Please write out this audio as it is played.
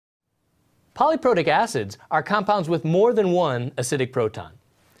Polyprotic acids are compounds with more than one acidic proton.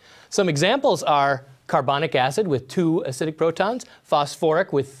 Some examples are carbonic acid with 2 acidic protons,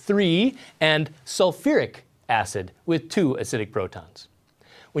 phosphoric with 3, and sulfuric acid with 2 acidic protons.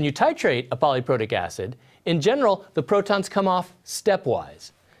 When you titrate a polyprotic acid, in general, the protons come off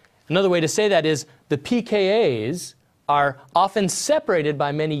stepwise. Another way to say that is the pKa's are often separated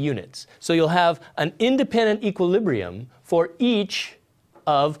by many units. So you'll have an independent equilibrium for each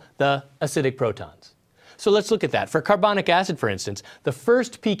of the acidic protons. So let's look at that. For carbonic acid, for instance, the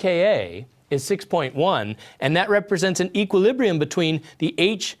first pKa is 6.1, and that represents an equilibrium between the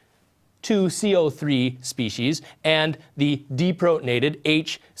H2CO3 species and the deprotonated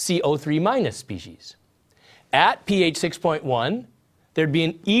HCO3- species. At pH 6.1, there'd be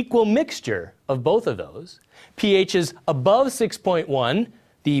an equal mixture of both of those. pH is above 6.1,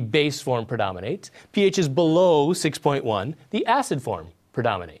 the base form predominates. pH is below 6.1, the acid form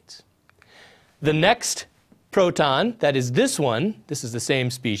predominates. The next proton, that is this one, this is the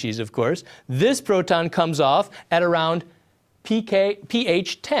same species, of course, this proton comes off at around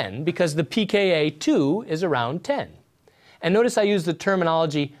pH 10 because the pKa2 is around 10. And notice I use the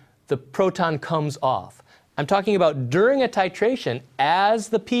terminology, the proton comes off. I'm talking about during a titration, as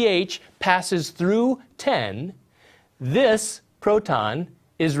the pH passes through 10, this proton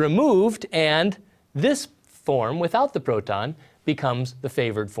is removed and this form without the proton becomes the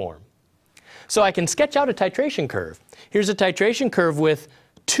favored form. So I can sketch out a titration curve. Here's a titration curve with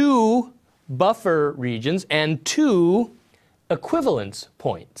 2 buffer regions and 2 equivalence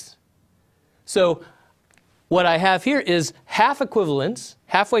points. So what I have here is half equivalence,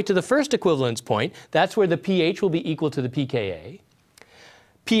 halfway to the first equivalence point. That's where the pH will be equal to the pKa.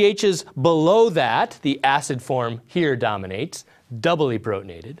 pH is below that, the acid form here dominates, doubly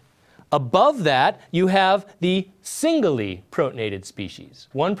protonated. Above that, you have the singly protonated species,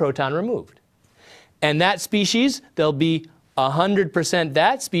 1 proton removed. And that species, there'll be 100%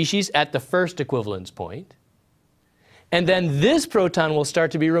 that species at the first equivalence point. And then this proton will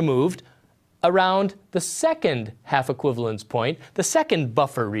start to be removed around the second half equivalence point, the second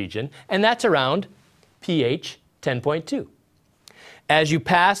buffer region, and that's around pH 10.2. As you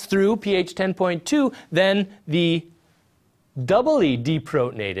pass through pH 10.2, then the doubly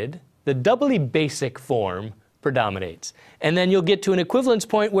deprotonated, the doubly basic form predominates. And then you'll get to an equivalence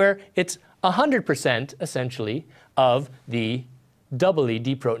point where it's 100% essentially of the doubly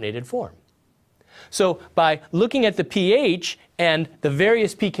deprotonated form. So by looking at the pH and the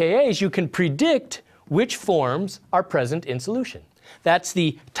various pKa's, you can predict which forms are present in solution. That's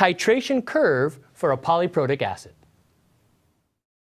the titration curve for a polyprotic acid.